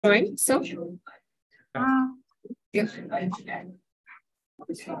Join. So, yeah.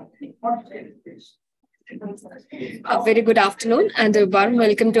 A very good afternoon and a warm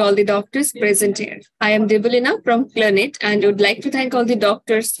welcome to all the doctors present here. I am Debolina from Planet and would like to thank all the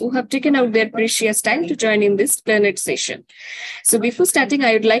doctors who have taken out their precious time to join in this Planet session. So before starting,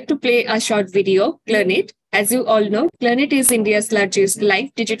 I would like to play a short video, Planet. As you all know, Planet is India's largest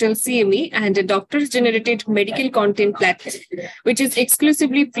live digital CME and a doctor-generated medical content platform, which is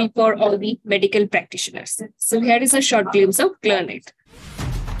exclusively free for all the medical practitioners. So here is a short glimpse of Planet.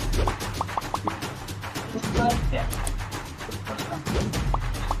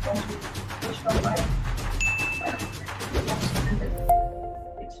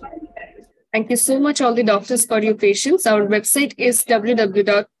 Thank you so much, all the doctors, for your patience. Our website is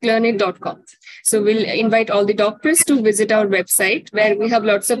www.learnit.com. So we'll invite all the doctors to visit our website, where we have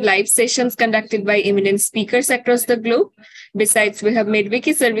lots of live sessions conducted by eminent speakers across the globe. Besides, we have made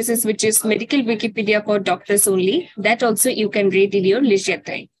wiki services, which is medical Wikipedia for doctors only. That also you can read in your leisure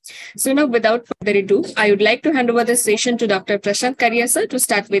time. So now, without further ado, I would like to hand over the session to Dr. Prashant Karia, sir, to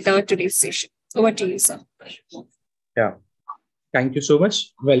start with our today's session. Over to you, sir. Yeah. Thank you so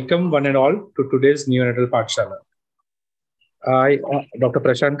much. Welcome one and all to today's Neonatal Pathshala. I, Dr.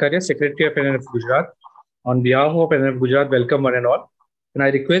 Prashant Karia, Secretary of NNF Gujarat. On behalf of NNF Gujarat, welcome one and all. And I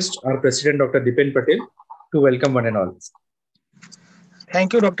request our President, Dr. Dipen Patel, to welcome one and all.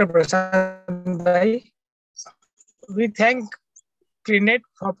 Thank you, Dr. Prashant Bhai. We thank Clinet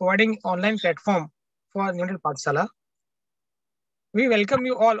for providing online platform for Neonatal Pathshala. We welcome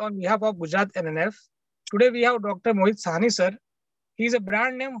you all on behalf of Gujarat NNF. Today we have Dr. Mohit Sahni, sir. He is a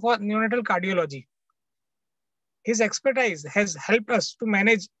brand name for neonatal cardiology. His expertise has helped us to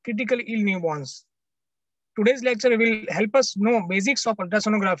manage critically ill newborns. Today's lecture will help us know basics of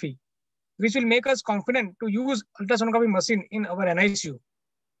ultrasonography, which will make us confident to use ultrasonography machine in our NICU.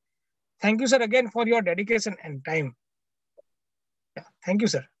 Thank you, sir, again for your dedication and time. Yeah, thank you,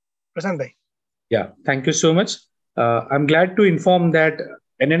 sir. Prashant Bhai. Yeah, thank you so much. I'm glad to inform that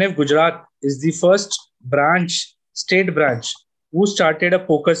NNF Gujarat is the first branch, state branch, who started a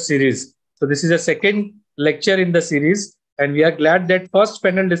Pocus series. So this is a second lecture in the series, and we are glad that first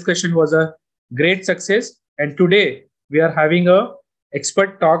panel discussion was a great success. And today we are having a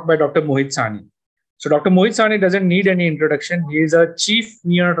expert talk by Dr. Mohit Sahni. So Dr. Mohit Sahni doesn't need any introduction. He is a chief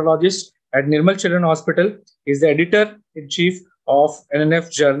neonatologist at Nirmal Children Hospital. He is the editor-in-chief of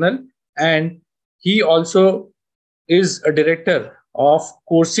NNF Journal, and he also is a director of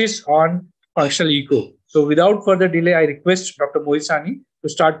courses on functional echo. So without further delay, I request Dr. Mohit Sahni to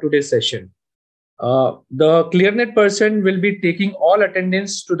start today's session. The ClearNet person will be taking all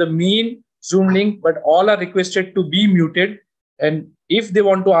attendance to the main Zoom link, but all are requested to be muted. And if they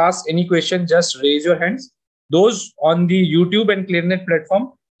want to ask any question, just raise your hands. Those on the YouTube and ClearNet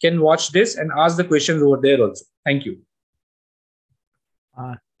platform can watch this and ask the questions over there also. Thank you.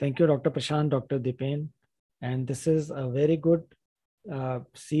 Thank you, Dr. Prashant, Dr. Dipen. And this is a very good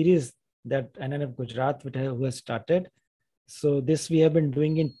series that NNF Gujarat who has started. So this we have been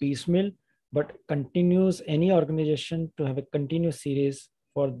doing in piecemeal, but continues any organization to have a continuous series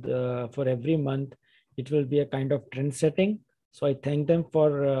for every month. It will be a kind of trend setting. So I thank them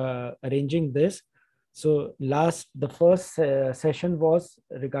for arranging this. So the first session was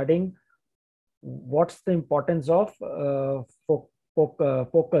regarding what's the importance of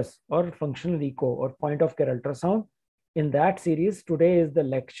focus or functional echo or point of care ultrasound. In that series, today is the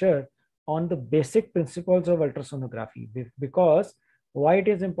lecture on the basic principles of ultrasonography, because why it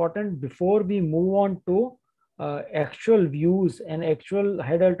is important. Before we move on to actual views and actual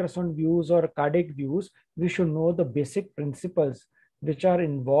head ultrasound views or cardiac views, we should know the basic principles which are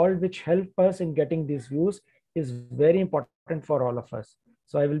involved, which help us in getting these views, is very important for all of us.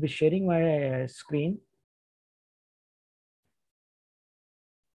 So I will be sharing my screen.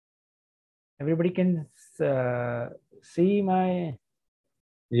 Everybody can see my...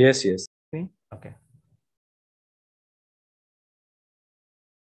 Yes. Okay.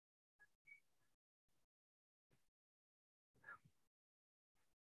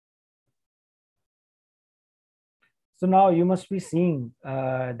 So now you must be seeing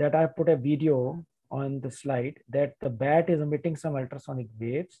that I put a video on the slide that the bat is emitting some ultrasonic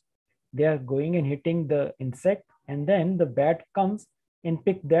waves. They are going and hitting the insect, and then the bat comes and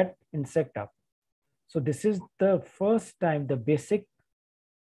pick that insect up. So this is the first time the basic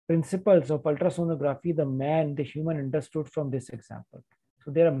principles of ultrasonography, the human understood from this example.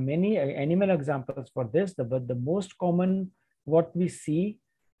 So there are many animal examples for this, but the most common what we see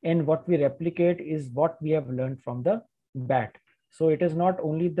and what we replicate is what we have learned from the bat. So it is not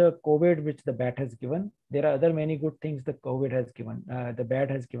only the COVID which the bat has given. There are other many good things the COVID has given, the bat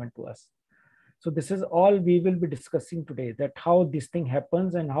has given to us. So this is all we will be discussing today, that how this thing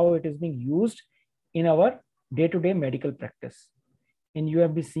happens and how it is being used in our day-to-day medical practice. And you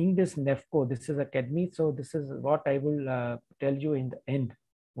have been seeing this NEFCO, this is Academy. So this is what I will tell you in the end.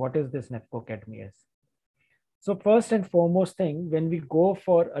 What is this NEFCO Academy is? So first and foremost thing, when we go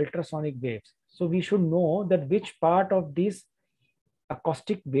for ultrasonic waves, so we should know that which part of these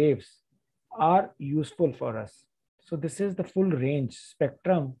acoustic waves are useful for us. So this is the full range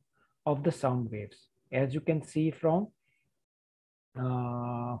spectrum of the sound waves, as you can see from,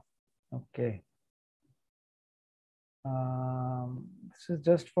 okay. This is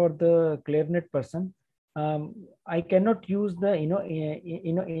just for the clarinet person. I cannot use the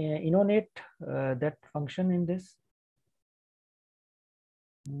intonate that function in this.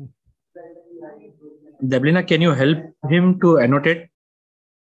 Deblina, can you help him to annotate?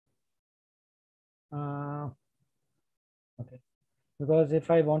 Okay, because if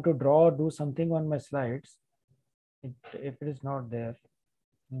I want to draw or do something on my slides, if it is not there,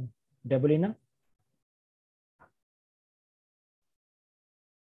 Deblina.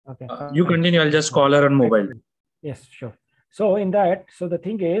 Okay. You continue. I'll just call her on mobile. Yes, sure. So in that, so the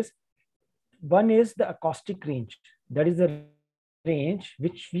thing is, one is the acoustic range. That is the range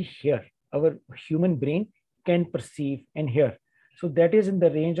which we hear. Our human brain can perceive and hear. So that is in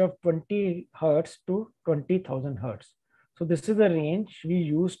the range of 20 hertz to 20,000 hertz. So this is the range we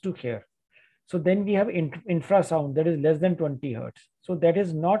use to hear. So then we have infrasound, that is less than 20 hertz. So that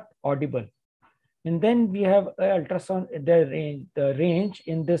is not audible. And then we have ultrasound, the range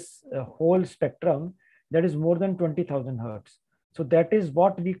in this whole spectrum that is more than 20,000 hertz. So that is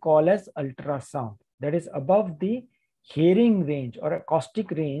what we call as ultrasound. That is above the hearing range or acoustic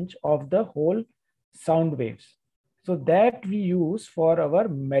range of the whole sound waves. So that we use for our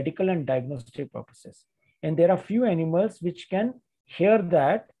medical and diagnostic purposes. And there are few animals which can hear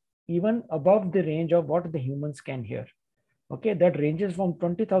that even above the range of what the humans can hear. Okay, that ranges from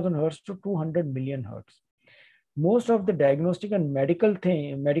 20,000 hertz to 200 million hertz. Most of the diagnostic and medical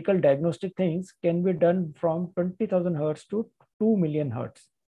diagnostic things can be done from 20,000 hertz to 2 million hertz.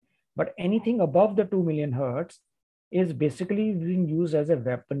 But anything above the 2 million hertz is basically being used as a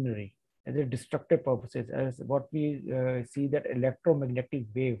weaponry, as a destructive purposes, as what we see that electromagnetic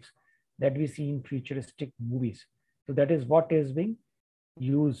waves that we see in futuristic movies. So that is what is being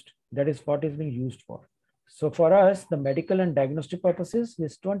used. That is what is being used for. So for us, the medical and diagnostic purposes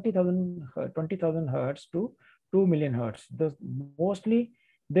is 20,000 hertz to 2 million hertz. Mostly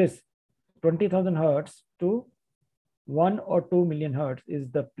this 20,000 hertz to 1 or 2 million hertz is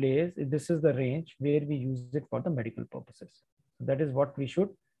the place. This is the range where we use it for the medical purposes. So that is what we should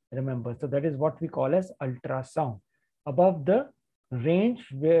remember. So that is what we call as ultrasound, above the range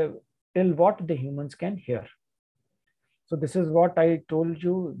where till what the humans can hear. So this is what I told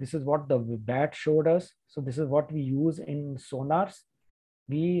you. This is what the bat showed us. So this is what we use in sonars.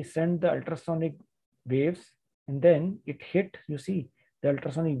 We send the ultrasonic waves and then it hit, you see, the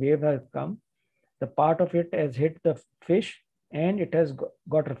ultrasonic wave has come. The part of it has hit the fish and it has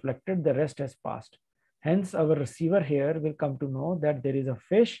got reflected. The rest has passed. Hence our receiver here will come to know that there is a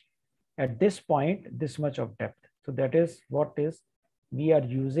fish at this point, this much of depth. So that is what is we are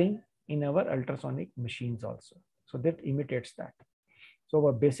using in our ultrasonic machines also. So that imitates that. So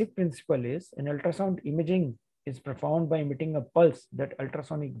our basic principle is an ultrasound imaging is performed by emitting a pulse, that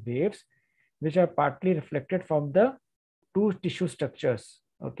ultrasonic waves, which are partly reflected from the two tissue structures.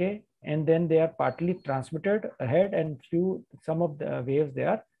 Okay. And then they are partly transmitted ahead and some of the waves, they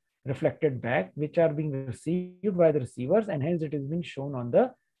are reflected back, which are being received by the receivers, and hence it is being shown on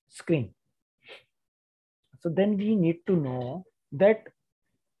the screen. So then we need to know that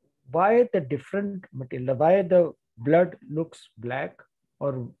why the different material, why the blood looks black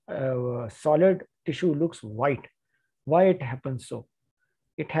or solid tissue looks white. Why it happens so?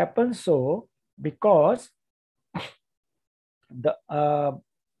 It happens so because the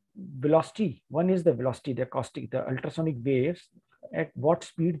velocity, one is the velocity, the acoustic, the ultrasonic waves, at what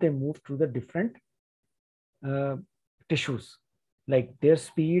speed they move through the different tissues. Like their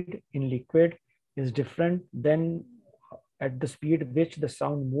speed in liquid is different than at the speed at which the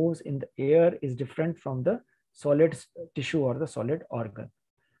sound moves in the air is different from the solid tissue or the solid organ.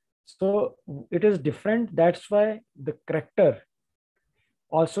 So it is different. That's why the character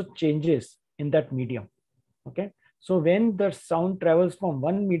also changes in that medium. Okay. So when the sound travels from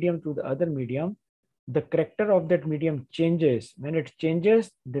one medium to the other medium, the character of that medium changes. When it changes,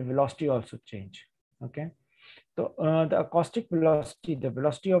 the velocity also change. Okay. So the acoustic velocity, the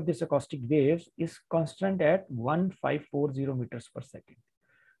velocity of this acoustic waves is constant at 1540 meters per second.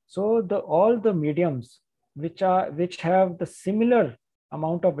 So all the mediums which have the similar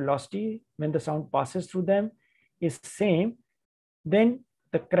amount of velocity when the sound passes through them is same, then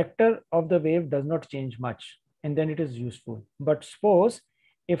the character of the wave does not change much, and then it is useful. But suppose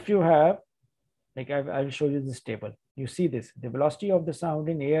if you have, like I will show you this table. You see this, the velocity of the sound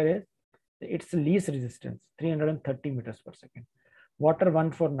in air is, it's the least resistance, 330 meters per second. Water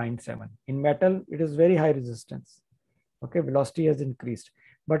 1497. In metal, it is very high resistance. Okay, velocity has increased.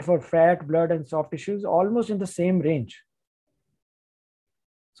 But for fat, blood, and soft tissues, almost in the same range.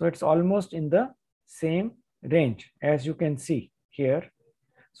 So it's almost in the same range, as you can see here.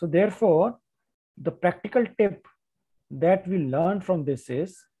 So therefore, the practical tip that we learn from this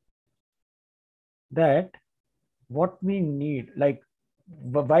is that what we need, like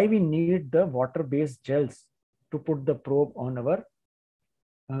why we need the water-based gels to put the probe on our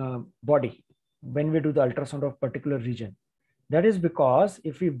body when we do the ultrasound of particular region. That is because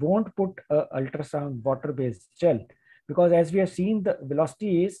if we won't put a ultrasound water-based gel, because as we have seen, the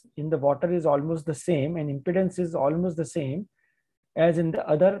velocity is in the water is almost the same and impedance is almost the same as in the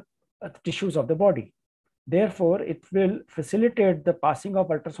other tissues of the body. Therefore, it will facilitate the passing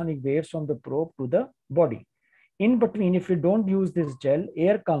of ultrasonic waves from the probe to the body. In between, if you don't use this gel,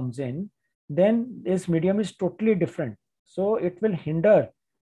 air comes in, then this medium is totally different. So it will hinder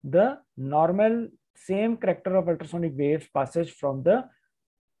the normal same character of ultrasonic waves passage from the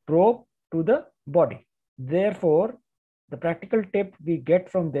probe to the body. Therefore, the practical tip we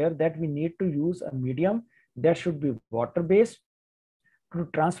get from there that we need to use a medium that should be water-based to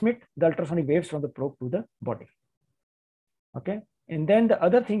transmit the ultrasonic waves from the probe to the body. Okay. And then the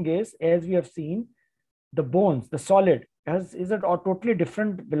other thing is, as we have seen, the bones, the solid, is at a totally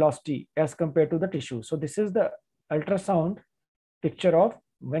different velocity as compared to the tissue. So this is the ultrasound picture of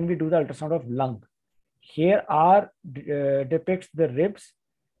when we do the ultrasound of lung. Here are depicts the ribs.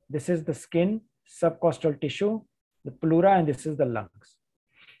 This is the skin, subcostal tissue, the pleura, and this is the lungs.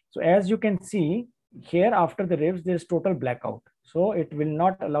 So as you can see here, after the ribs, there is total blackout. So it will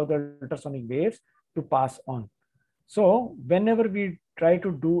not allow the ultrasonic waves to pass on. So whenever we try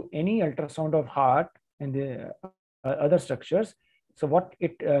to do any ultrasound of heart and the other structures, so what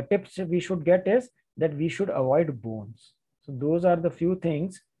tips we should get is that we should avoid bones. So those are the few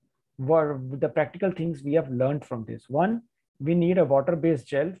things, the practical things we have learned from this. One, we need a water-based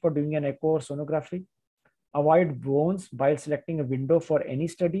gel for doing an echo or sonography. Avoid bones while selecting a window for any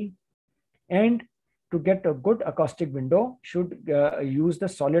study. And to get a good acoustic window, should use the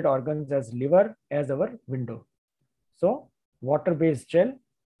solid organs as liver as our window. So water-based gel,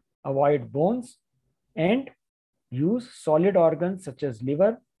 avoid bones, and use solid organs such as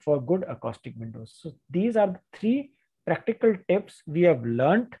liver for good acoustic windows. So these are the 3 practical tips we have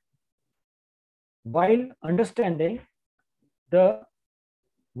learned while understanding the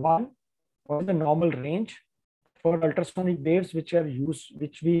one, what is the normal range for ultrasonic waves which are used,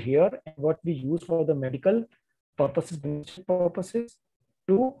 which we hear, and what we use for the medical purposes.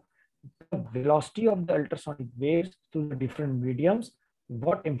 2, the velocity of the ultrasonic waves to the different mediums,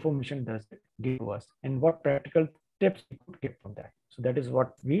 what information does it give to us, and what practical tips we could get from that. So that is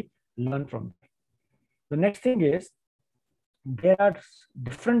what we learn from that. The next thing is, there are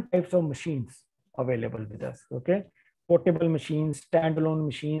different types of machines available with us. Okay, portable machines, standalone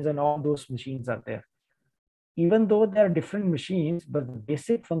machines, and all those machines are there. Even though there are different machines, but the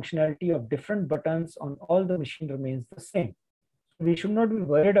basic functionality of different buttons on all the machine remains the same. We should not be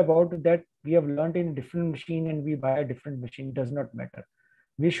worried about that we have learned in a different machine and we buy a different machine. It does not matter.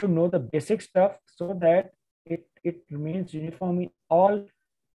 We should know the basic stuff so that it remains uniform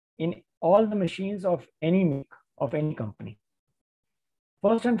in all the machines of any make, of any company.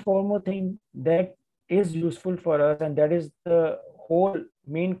 First and foremost thing that is useful for us, and that is the whole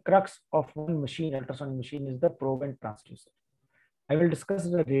main crux of one machine, ultrasonic machine, is the probe and transducer. I will discuss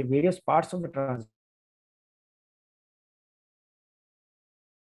the various parts of the transducer.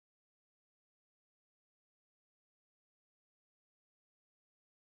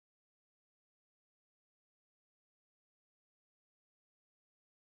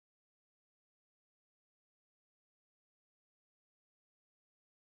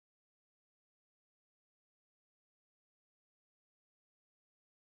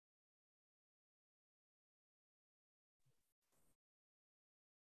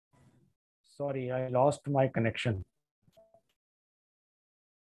 Sorry, I lost my connection.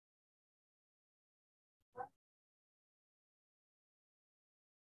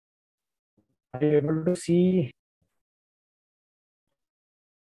 Are you able to see?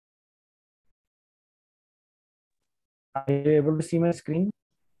 Are you able to see my screen?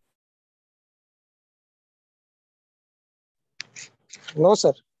 No,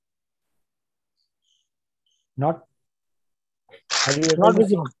 sir. Not. Are you able Not to see?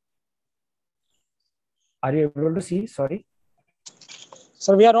 visible. Are you able to see? Sorry.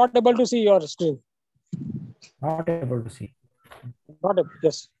 Sir, we are not able to see your screen. Not able to see. Not able.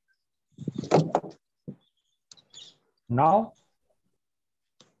 Yes. Now.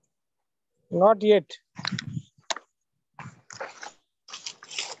 Not yet.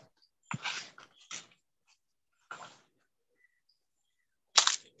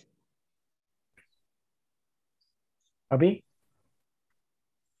 Abhi?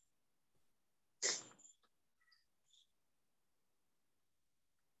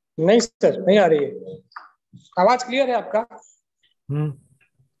 नहीं sir, नहीं आ रही है. आवाज clear है आपका?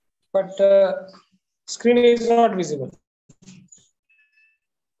 But screen is not visible.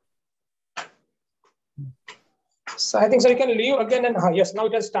 So I think so you can leave again and yes, now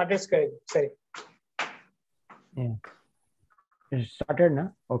it has started screen. Sorry. Yeah. It started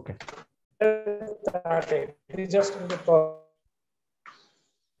now? Okay. Started. It is just in the process.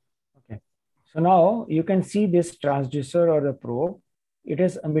 Okay. So now you can see this transducer or the probe. It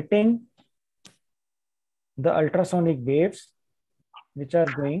is emitting the ultrasonic waves which are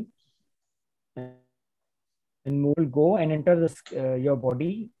going and will go and enter your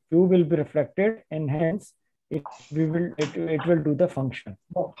body. Few will be reflected and hence it will do the function.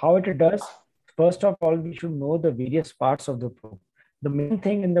 How it does? First of all, we should know the various parts of the probe. The main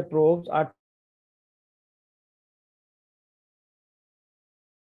thing in the probes are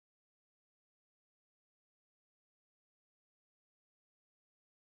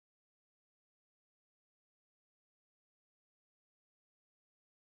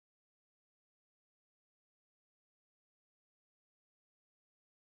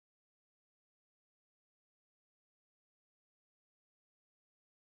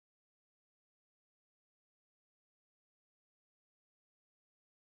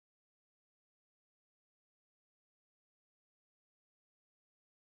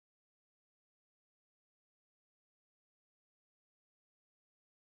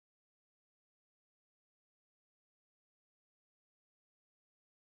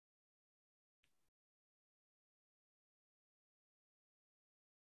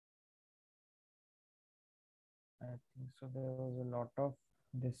I think so there was a lot of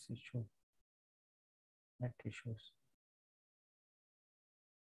this issue, net issues.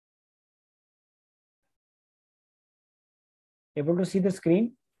 Able to see the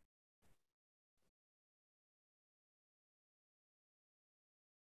screen?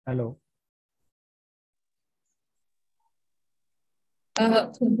 Hello.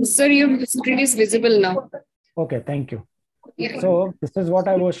 Sir, your screen is visible now. Okay, thank you. Yeah. So this is what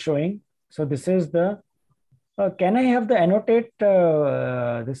I was showing. So this is the, can I have the annotate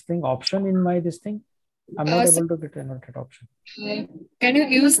this thing option in my this thing? I'm not able to get annotate option. Can you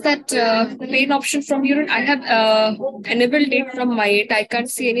use that pane option from your end? I have enabled it from my end. I can't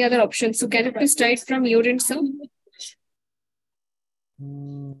see any other option. So can you please try it from your end, sir?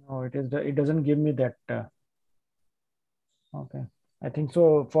 No, it doesn't give me that. Okay. I think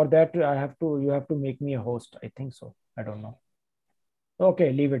so. For that, you have to make me a host. I think so. I don't know.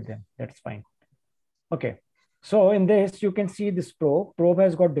 Okay, leave it then. That's fine. Okay. So in this, you can see this probe. Probe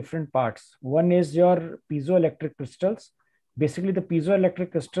has got different parts. One is your piezoelectric crystals. Basically, the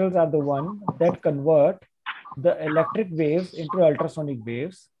piezoelectric crystals are the one that convert the electric waves into ultrasonic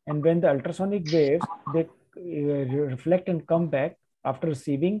waves. And when the ultrasonic waves, they reflect and come back after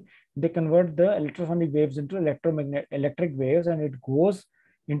receiving, they convert the ultrasonic waves into electric waves, and it goes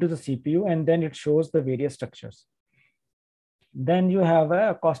into the CPU, and then it shows the various structures. Then you have a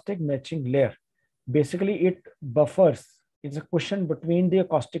acoustic matching layer. Basically, it buffers. It's a cushion between the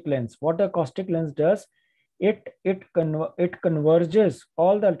acoustic lens. What the acoustic lens does, it converges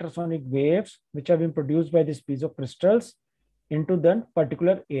all the ultrasonic waves which have been produced by these piezo crystals into the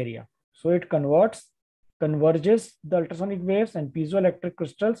particular area. So it converges the ultrasonic waves, and piezoelectric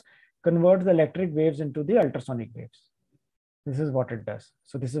crystals convert the electric waves into the ultrasonic waves. This is what it does.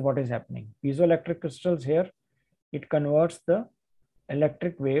 So this is what is happening. Piezoelectric crystals here, it converts the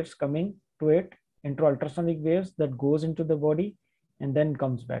electric waves coming to it into ultrasonic waves that goes into the body and then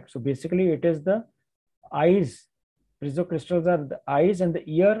comes back. So basically it is the eyes. Piezo crystals are the eyes and the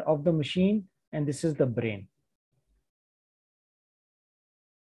ear of the machine, and this is the brain.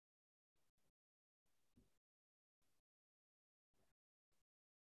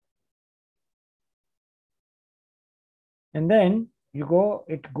 And then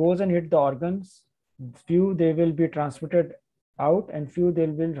it goes and hit the organs. Few they will be transmitted out and few they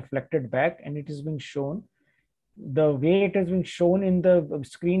will be reflected back, and it is being shown. the way it has been shown in the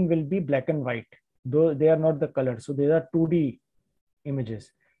screen will be black and white, though they are not the color. So these are 2D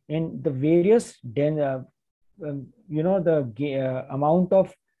images. And the various, the amount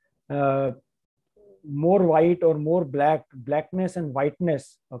of more white or more blackness and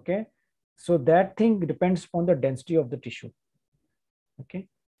whiteness, okay? So that thing depends upon the density of the tissue, okay?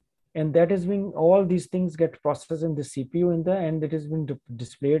 And that is being, all these things get processed in the CPU and it is being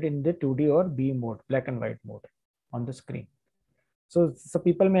displayed in the 2D or B mode, black and white mode on the screen. So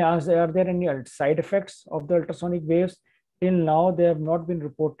people may ask, are there any side effects of the ultrasonic waves? Till now, they have not been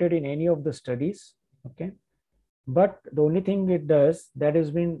reported in any of the studies, okay? But the only thing it does, that has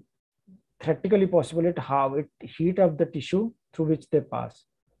been theoretically possible, it heat up the tissue through which they pass.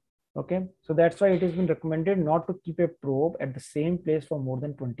 Okay, so that's why it has been recommended not to keep a probe at the same place for more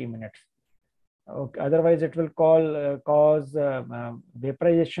than 20 minutes. Okay, otherwise, it will cause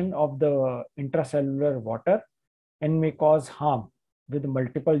vaporization of the intracellular water and may cause harm with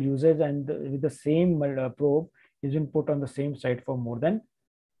multiple uses, and with the same probe is been put on the same site for more than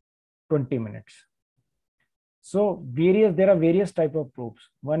 20 minutes. So there are various type of probes.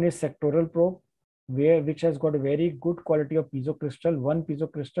 One is sectoral probe, which has got a very good quality of piezocrystal, one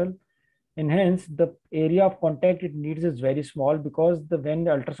piezocrystal, and hence the area of contact it needs is very small, because when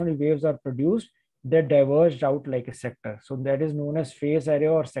the ultrasonic waves are produced, they're diverged out like a sector. So that is known as phase array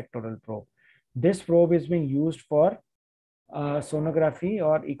or sectoral probe. This probe is being used for sonography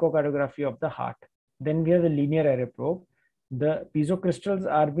or echocardiography of the heart. Then we have the linear array probe. The piezocrystals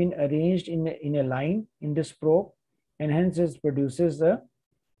are being arranged in a line in this probe, and hence it produces a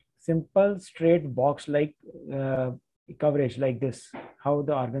simple straight box like coverage like this, how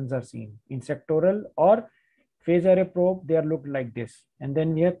the organs are seen. In sectoral or phase array probe, they are looked like this. And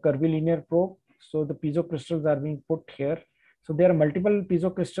then we have curvilinear probe. So the piezocrystals are being put here. So there are multiple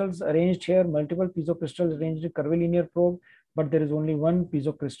piezocrystals arranged here, multiple piezocrystals arranged in curvilinear probe, but there is only one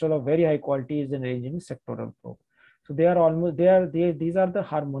piezocrystal of very high quality is arranged in sectoral probe. So they are almost, these are the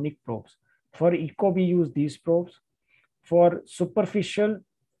harmonic probes. For echo, we use these probes. For superficial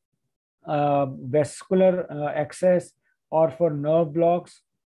vascular access, or for nerve blocks,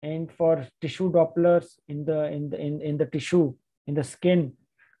 and for tissue Dopplers in the tissue, in the skin,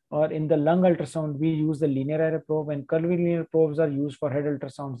 or in the lung ultrasound, we use the linear array probe, and curvilinear probes are used for head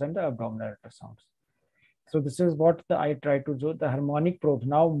ultrasounds and the abdominal ultrasounds. So this is what I try to do, the harmonic probes.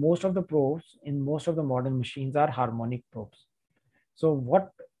 Now, most of the probes in most of the modern machines are harmonic probes. So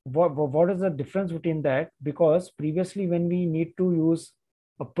what is the difference between that? Because previously, when we need to use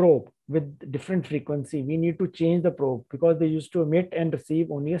a probe with different frequency, we need to change the probe, because they used to emit and receive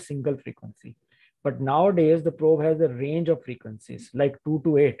only a single frequency. But nowadays, the probe has a range of frequencies like 2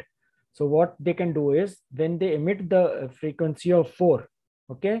 to 8. So what they can do is, when they emit the frequency of 4,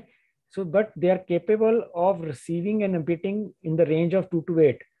 okay, so but they are capable of receiving and emitting in the range of 2 to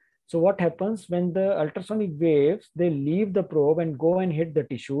 8. So what happens when the ultrasonic waves, they leave the probe and go and hit the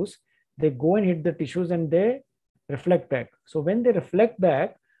tissues, and they reflect back. So when they reflect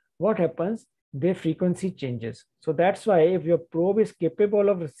back, what happens? Their frequency changes. So that's why if your probe is capable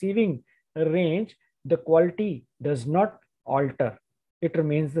of receiving a range, the quality does not alter. It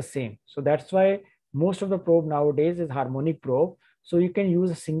remains the same. So that's why most of the probe nowadays is harmonic probe. So you can use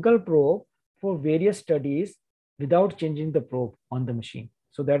a single probe for various studies without changing the probe on the machine.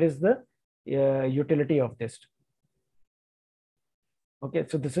 So that is the utility of this. Okay,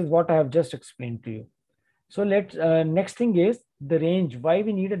 so this is what I have just explained to you. So next thing is the range. Why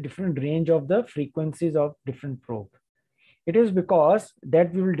we need a different range of the frequencies of different probe? It is because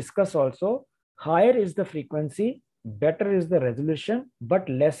that we will discuss also. Higher is the frequency, better is the resolution, but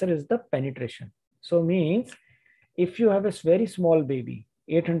lesser is the penetration. So means if you have a very small baby,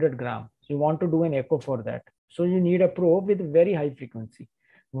 800 grams, you want to do an echo for that. So you need a probe with very high frequency.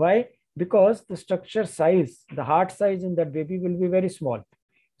 Why? Because the structure size, the heart size in that baby will be very small.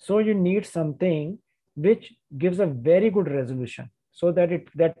 So you need something which gives a very good resolution, so that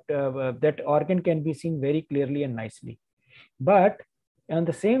that organ can be seen very clearly and nicely. But on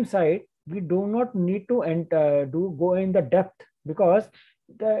the same side, we do not need to go in the depth, because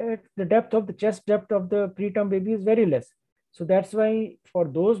the depth of the chest depth of the preterm baby is very less. So that's why for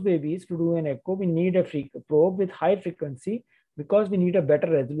those babies to do an echo, we need a probe with high frequency, because we need a better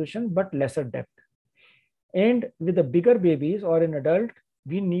resolution but lesser depth. And with the bigger babies or an adult,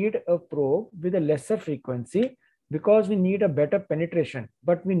 we need a probe with a lesser frequency, because we need a better penetration,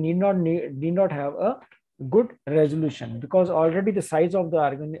 but we need not have a good resolution, because already the size of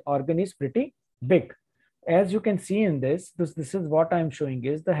the organ is pretty big. As you can see in this is what I'm showing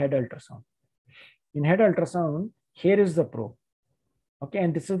is the head ultrasound. In head ultrasound, here is the probe. Okay,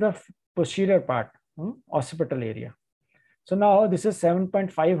 and this is the posterior part. occipital area. So now this is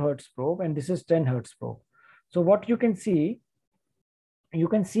 7.5 hertz probe and this is 10 hertz probe. So what you can see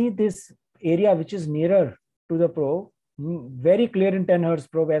this area which is nearer to the probe very clear in 10 hertz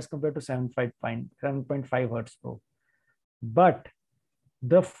probe as compared to 7.5 hertz probe. But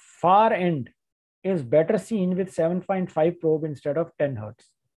the far end is better seen with 7.5 probe instead of 10 hertz.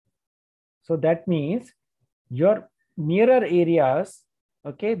 So that means your nearer areas,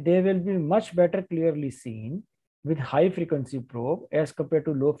 okay, they will be much better clearly seen with high frequency probe as compared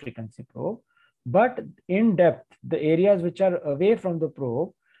to low frequency probe. But in depth, the areas which are away from the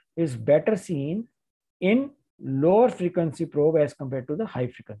probe is better seen in lower frequency probe as compared to the high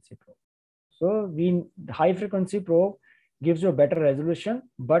frequency probe. So the high frequency probe gives you a better resolution,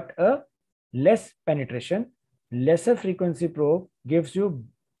 but a less penetration. Lesser frequency probe gives you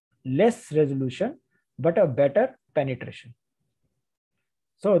less resolution, but a better penetration.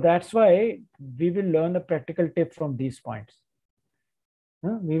 So that's why we will learn a practical tip from these points.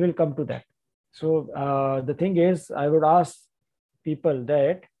 We will come to that. So the thing is, I would ask people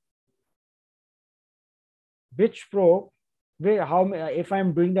that which probe, if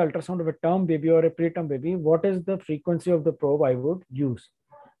I'm doing the ultrasound of a term baby or a preterm baby, what is the frequency of the probe I would use?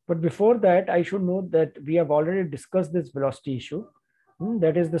 But before that, I should know that we have already discussed this velocity issue.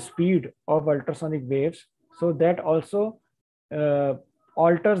 That is the speed of ultrasonic waves. So that also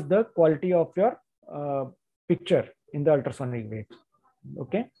alters the quality of your picture in the ultrasonic waves.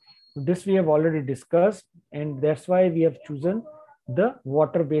 Okay, this we have already discussed, and that's why we have chosen the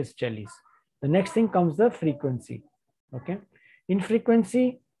water-based jellies. The next thing comes the frequency. Okay, in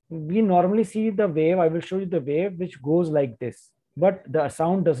frequency, we normally see the wave. I will show you the wave which goes like this, but the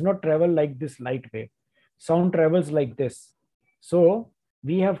sound does not travel like this light wave. Sound travels like this. So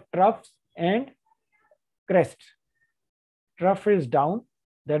we have troughs and crest. Trough is down,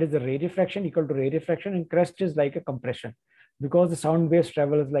 that is the rarefaction equal to rarefaction, and crest is like a compression because the sound waves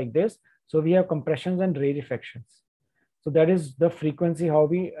travels like this. So we have compressions and rarefactions. So that is the frequency, how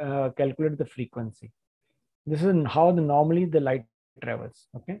we calculate the frequency. This is how normally the light travels.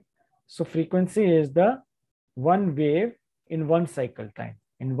 Okay, so frequency is the one wave in one cycle time.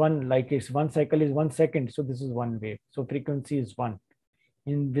 In one, like it's one cycle is 1 second, so this is one wave. So frequency is 1.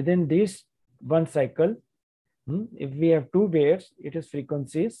 Within this one cycle, if we have 2 waves, it is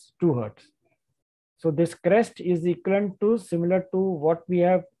frequency is 2 hertz. So this crest is equivalent to similar to what we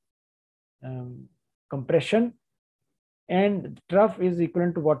have compression, and trough is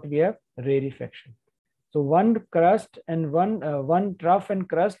equivalent to what we have rarefaction. So one crust and one trough and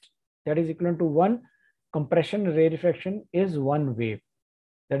crust, that is equivalent to one compression. Rarefaction is one wave,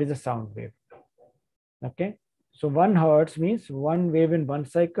 that is a sound wave. Okay, so 1 hertz means 1 wave in one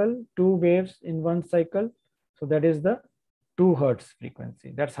cycle, 2 waves in one cycle. So that is the 2 hertz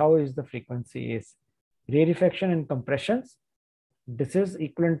frequency. That's how is the frequency is. Rarefaction and compressions, this is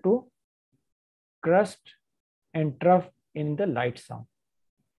equivalent to crust and trough in the light sound.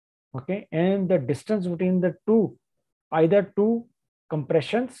 Okay, and the distance between the two, either 2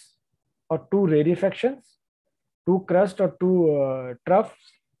 compressions or 2 rarefactions, 2 crust or 2 troughs.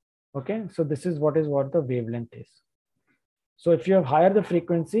 Okay, so this is what the wavelength is. So if you have higher the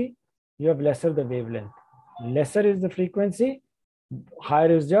frequency, you have lesser the wavelength. Lesser is the frequency,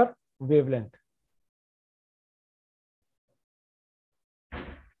 higher is your wavelength.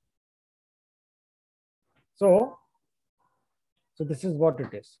 So this is what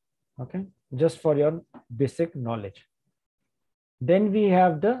it is. Okay, just for your basic knowledge. Then we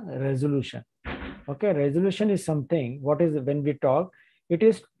have the resolution. Okay, resolution is something, what is when we talk, it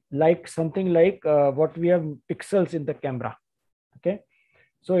is like something like what we have pixels in the camera. Okay,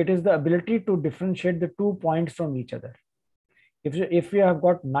 so it is the ability to differentiate the 2 points from each other. If we have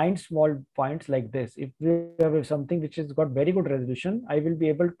got 9 small points like this, if we have something which has got very good resolution, I will be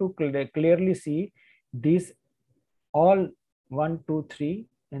able to clearly see these all 1, 2, 3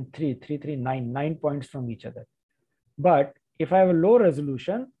 and 3, 9 points from each other. But if I have a low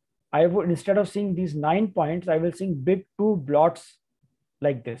resolution, I would, instead of seeing these 9 points, I will see big 2 blots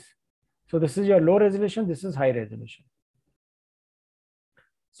like this. So this is your low resolution, this is high resolution.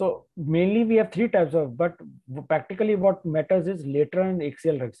 So mainly we have 3 types of, but practically what matters is lateral and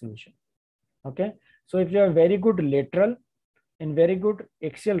axial resolution. Okay, so if you have very good lateral and very good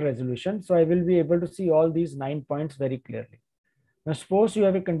axial resolution, so I will be able to see all these 9 points very clearly. Now suppose you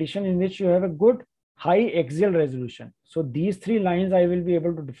have a condition in which you have a good high axial resolution. So these 3 lines I will be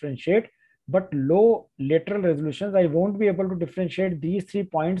able to differentiate, but low lateral resolutions, I won't be able to differentiate these 3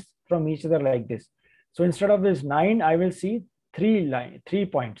 points from each other like this. So instead of this 9, I will see 3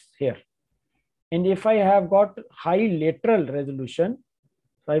 points here. And if I have got high lateral resolution,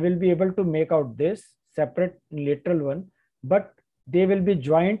 So I will be able to make out this separate lateral one, but they will be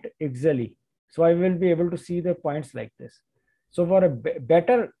joint axially. So I will be able to see the points like this. So for a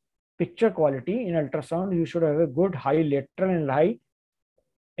better picture quality in ultrasound, you should have a good high lateral and high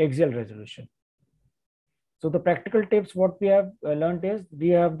axial resolution. So the practical tips, what we have learned is we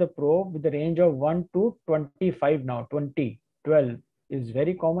have the probe with the range of 1 to 25 now. 20, 12 is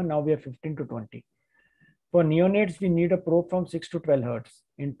very common. Now we have 15 to 20. For neonates, we need a probe from 6 to 12 hertz.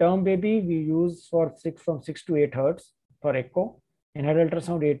 In term baby, we use from 6 to 8 hertz for echo. In head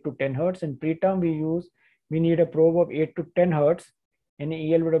ultrasound, 8 to 10 hertz. In preterm, we need a probe of 8 to 10 hertz. And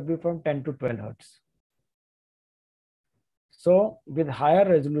ELW from 10 to 12 hertz. So with higher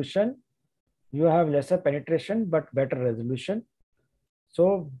resolution, you have lesser penetration but better resolution.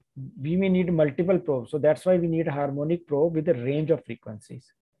 So we may need multiple probes. So that's why we need a harmonic probe with a range of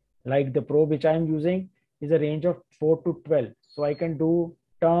frequencies. Like the probe which I'm using is a range of 4 to 12. So I can do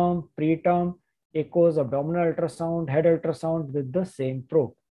term, preterm, echoes, abdominal ultrasound, head ultrasound with the same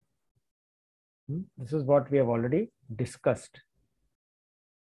probe. This is what we have already discussed.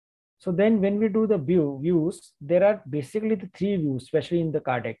 So then when we do the views, there are basically the three views, especially in the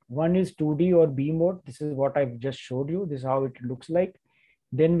cardiac. One is 2D or B mode. This is what I've just showed you. This is how it looks like.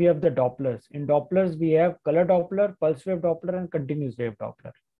 Then we have the Dopplers. In Dopplers, we have color Doppler, pulse wave Doppler, and continuous wave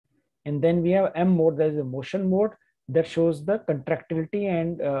Doppler. And then we have M mode, there is a motion mode that shows the contractility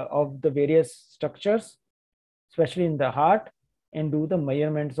and of the various structures, especially in the heart, and do the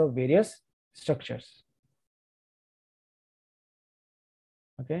measurements of various structures.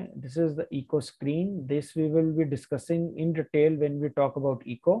 Okay, this is the echo screen. This we will be discussing in detail when we talk about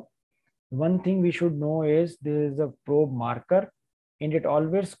echo. One thing we should know is there is a probe marker and it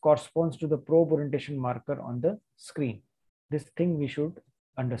always corresponds to the probe orientation marker on the screen. This thing we should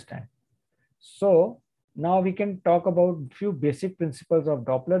understand. So now we can talk about a few basic principles of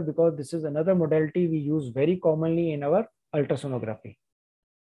Doppler, because this is another modality we use very commonly in our ultrasonography.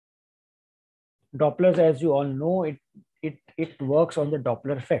 Dopplers, as you all know, it works on the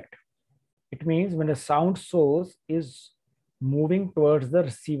Doppler effect. It means when a sound source is moving towards the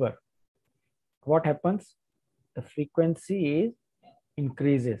receiver, what happens? The frequency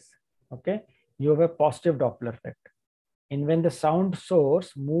increases. Okay, you have a positive Doppler effect. And when the sound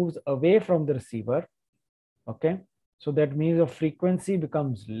source moves away from the receiver, okay, so that means the frequency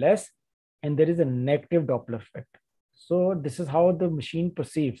becomes less and there is a negative Doppler effect. So this is how the machine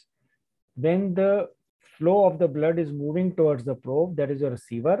perceives. When the flow of the blood is moving towards the probe, that is your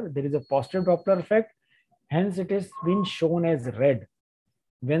receiver, there is a positive Doppler effect, hence it is been shown as red.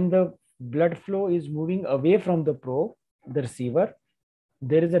 When the blood flow is moving away from the probe, the receiver,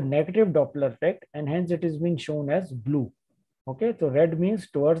 there is a negative Doppler effect, and hence it is being shown as blue. Okay, so red means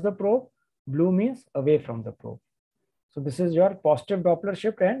towards the probe, blue means away from the probe. So this is your positive Doppler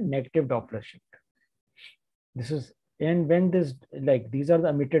shift and negative Doppler shift. This is, and when this, like these are the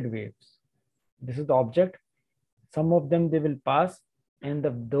emitted waves. This is the object. Some of them they will pass, and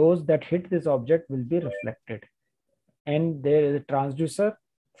those that hit this object will be reflected. And there is a transducer.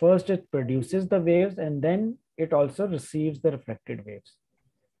 First it produces the waves and then it also receives the reflected waves.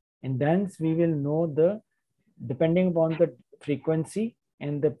 And thence we will know the, depending upon the frequency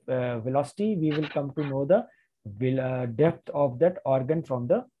and the velocity, we will come to know the depth of that organ from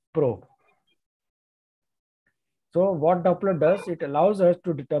the probe. So what Doppler does, it allows us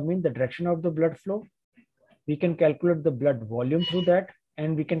to determine the direction of the blood flow. We can calculate the blood volume through that,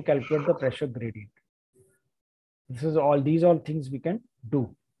 and we can calculate the pressure gradient. This is all, these all things we can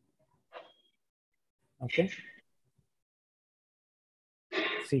do. Okay.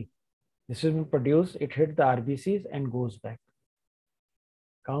 See, this is produced, it hit the RBCs and goes back.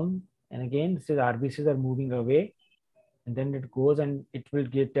 Come, and again, this is RBCs are moving away. And then it goes and it will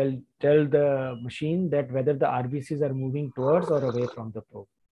tell the machine that whether the RBCs are moving towards or away from the probe.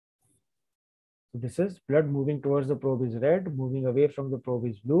 So this is blood moving towards the probe is red, moving away from the probe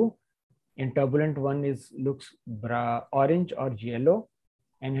is blue. In turbulent one looks orange or yellow,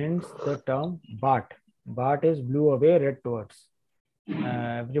 and hence the term BART. BART is blue away, red towards.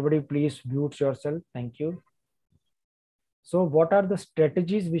 Everybody please mute yourself. Thank you. So what are the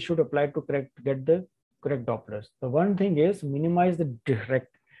strategies we should apply to get the correct Dopplers? The one thing is minimize the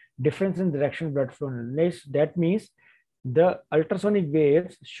difference in direction of blood flow. That means the ultrasonic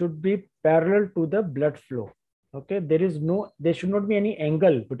waves should be parallel to the blood flow. Okay, there should not be any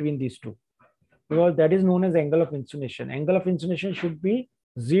angle between these two, because that is known as angle of inclination. Angle of inclination should be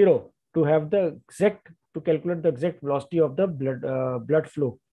 0 to have the exact, to calculate the exact velocity of the blood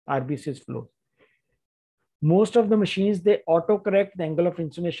flow, RBC's flow. Most of the machines, they auto correct the angle of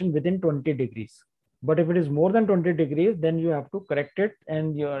inclination within 20 degrees. But if it is more than 20 degrees, then you have to correct it,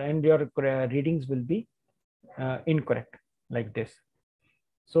 and your readings will be incorrect, like this.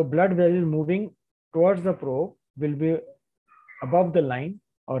 So blood vessel moving towards the probe will be above the line,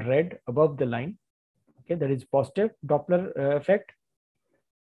 or red above the line. Okay, that is positive Doppler effect.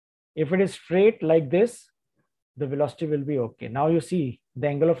 If it is straight like this, the velocity will be okay. Now you see the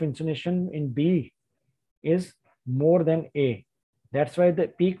angle of inclination in B is more than A. That's why the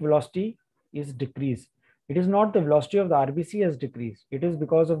peak velocity is decreased. It is not the velocity of the RBC has decreased. It is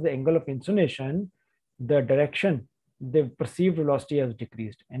because of the angle of inclination, the direction, the perceived velocity has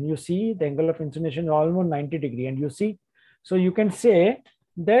decreased. And you see the angle of inclination is almost 90 degrees. And you see, so you can say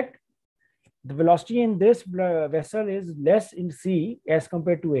that the velocity in this vessel is less in C as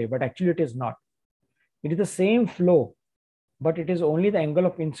compared to A, but actually it is not. It is the same flow, but it is only the angle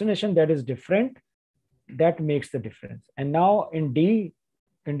of inclination that is different. That makes the difference. And now in D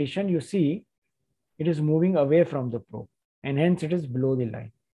condition, you see it is moving away from the probe, and hence it is below the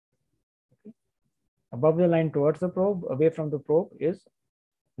line. Okay. Above the line towards the probe, away from the probe is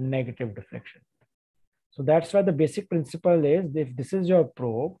negative deflection. So that's why the basic principle is, if this is your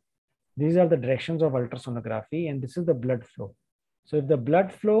probe, these are the directions of ultrasonography, and this is the blood flow. So if the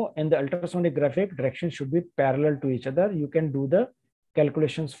blood flow and the ultrasonographic direction should be parallel to each other, you can do the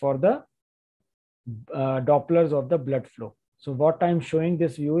calculations for the Dopplers of the blood flow. So what I'm showing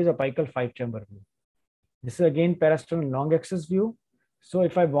this view is a apical 5-chamber view. This is again parasternal long axis view. So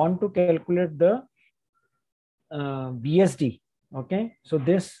if I want to calculate the VSD, okay, so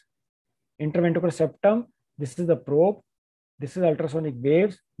this interventricular septum, this is the probe, this is ultrasonic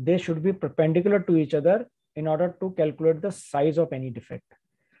waves. They should be perpendicular to each other in order to calculate the size of any defect.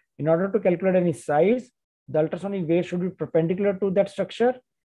 In order to calculate any size, the ultrasonic wave should be perpendicular to that structure,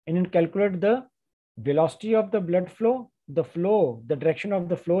 and then calculate the velocity of the blood flow. The direction of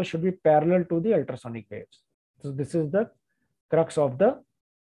the flow should be parallel to the ultrasonic waves. So this is the crux of the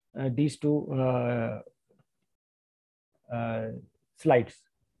these two slides.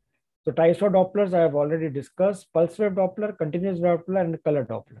 So types of Dopplers I have already discussed: pulse wave Doppler, continuous Doppler, and color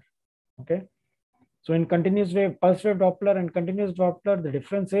Doppler. Okay. So in continuous wave, pulse wave Doppler and continuous Doppler, the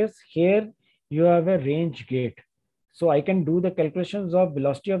difference is here you have a range gate. So I can do the calculations of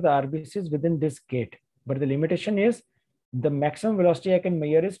velocity of the RBCs within this gate. But the limitation is the maximum velocity I can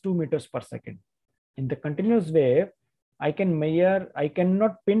measure is 2 meters per second. In the continuous wave, I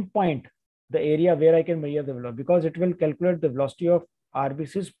cannot pinpoint the area where I can measure the velocity, because it will calculate the velocity of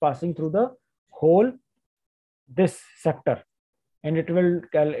RBCs passing through the whole this sector, and it will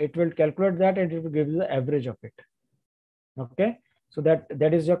calculate that, and it will give you the average of it. Okay, so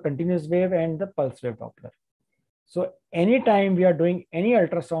that is your continuous wave and the pulse wave Doppler. So anytime we are doing any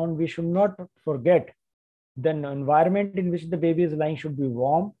ultrasound, we should not forget the environment in which the baby is lying should be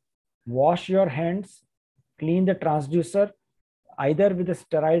warm. Wash your hands, clean the transducer either with a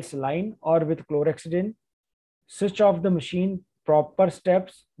sterile saline or with chlorhexidine. Switch off the machine proper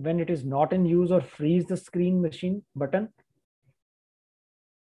steps when it is not in use, or freeze the screen machine button.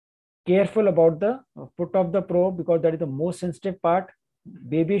 Careful about the foot of the probe, because that is the most sensitive part.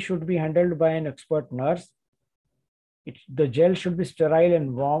 Baby should be handled by an expert nurse. The gel should be sterile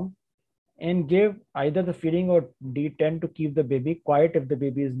and warm, and give either the feeding or D10 to keep the baby quiet if the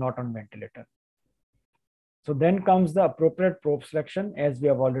baby is not on ventilator. So then comes the appropriate probe selection, as we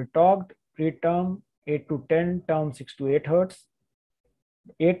have already talked. Preterm 8 to 10, term 6 to 8 hertz.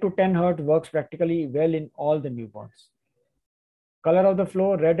 8 to 10 hertz works practically well in all the newborns. Color of the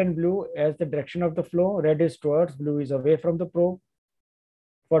flow, red and blue as the direction of the flow. Red is towards, blue is away from the probe.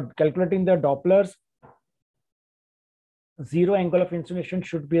 For calculating the Dopplers, zero angle of inclination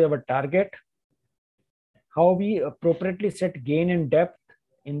should be our target. How we appropriately set gain and depth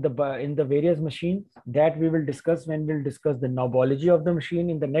in the various machines, that we will discuss when we'll discuss the knobology of the machine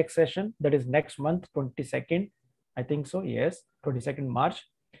in the next session, that is next month, 22nd, I think so, yes, 22nd March.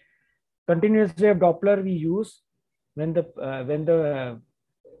 Continuous wave Doppler we use when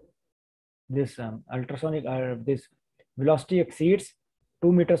this ultrasonic this velocity exceeds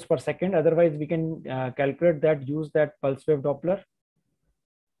 2 meters per second. Otherwise, we can calculate that, use that pulse wave Doppler.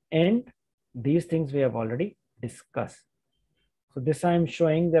 And these things we have already discussed. So this I am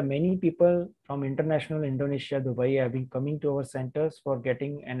showing that many people from international Indonesia, Dubai have been coming to our centers for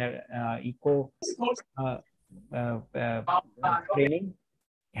getting an eco training,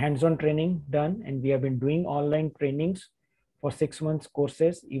 hands-on training done. And we have been doing online trainings for 6 months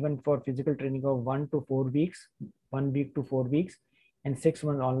courses, even for physical training of 1 to 4 weeks, 1 week to 4 weeks, and 6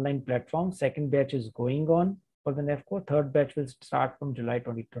 month online platform. Second batch is going on for the NEFCO. Third batch will start from July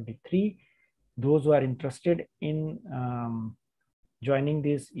 2023. Those who are interested in joining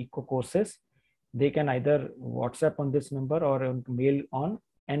these eco courses, they can either WhatsApp on this number or mail on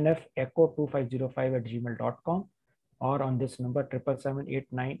nfecho2505@gmail.com or on this number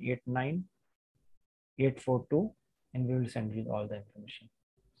 777-8989-842, and we will send you all the information.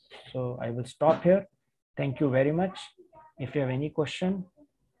 So I will stop here. Thank you very much. If you have any question,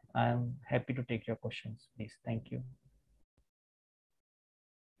 I'm happy to take your questions, please. Thank you.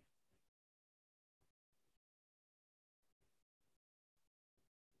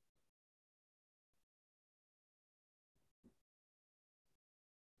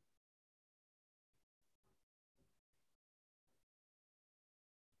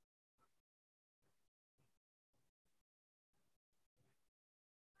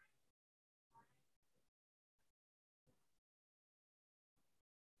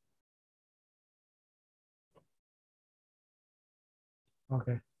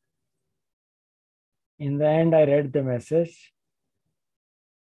 Okay. In the end, I read the message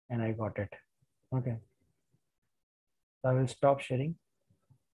and I got it. Okay. So I will stop sharing.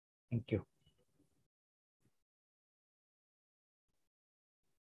 Thank you.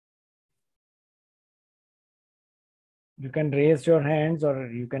 You can raise your hands or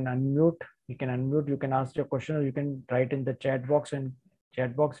you can unmute. You can unmute, you can ask your question, or you can write in the chat box, and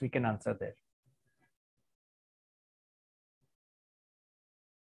chat box we can answer there.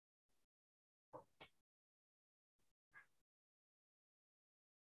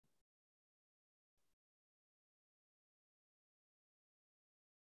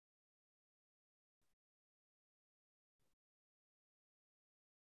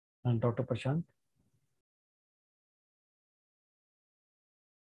 And Dr. Prashant.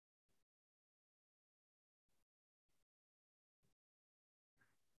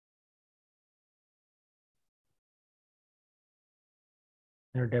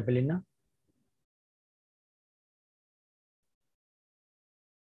 Debelina.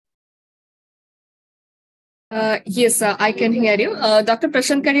 Yes, sir, I can hear you. Dr.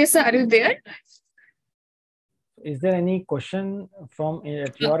 Prashant Karia, sir, are you there? Is there any question from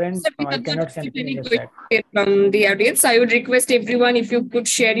at your end? Sir, we I have cannot not send received it in any the question chat. from the audience. I would request everyone if you could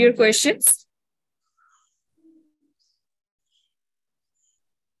share your questions.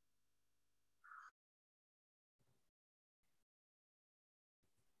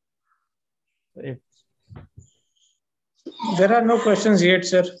 If There are no questions yet,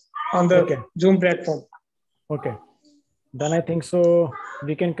 sir, on the Zoom platform. Okay. Then I think so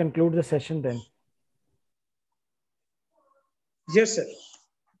we can conclude the session then. Yes, sir.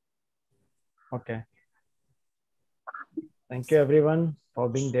 Okay. Thank you everyone for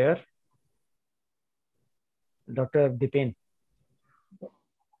being there. Dr. Dipen.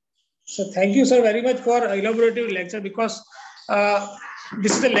 So thank you, sir, very much for elaborative lecture, because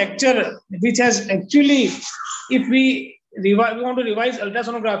this is a lecture which has actually, if we want to revise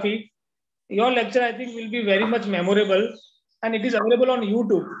ultrasonography, your lecture I think will be very much memorable, and it is available on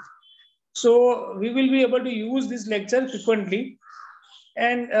YouTube. So we will be able to use this lecture frequently,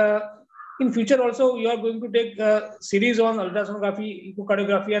 and in future also you are going to take a series on ultrasonography,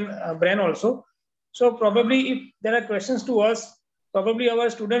 echocardiography, and brain also. So probably if there are questions to us, probably our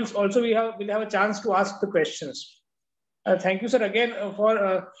students also will have a chance to ask the questions. Thank you, sir, again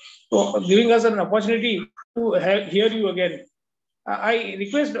for giving us an opportunity to hear you again. I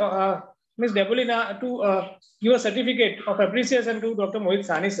request Ms. Debelina to give a certificate of appreciation to Dr. Mohit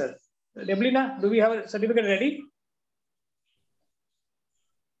Sani, sir. Debelina, do we have a certificate ready?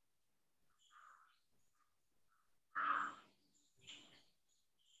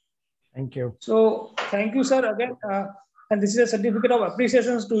 Thank you. So thank you, sir, again. And this is a certificate of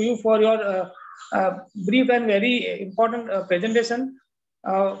appreciations to you for your brief and very important presentation,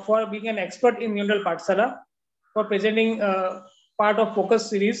 for being an expert in neonatal Pathshala, for presenting part of Pocus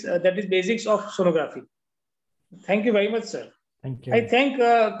series, that is basics of sonography. Thank you very much, sir. Thank you. I thank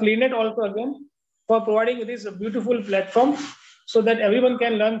CleanNet also again for providing this beautiful platform so that everyone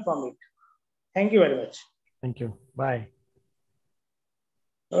can learn from it. Thank you very much. Thank you. Bye.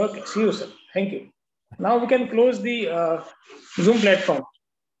 Okay, see you, sir. Thank you. Now we can close the Zoom platform.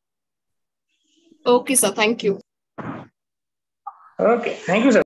 Okay, sir. Thank you. Okay, thank you, sir.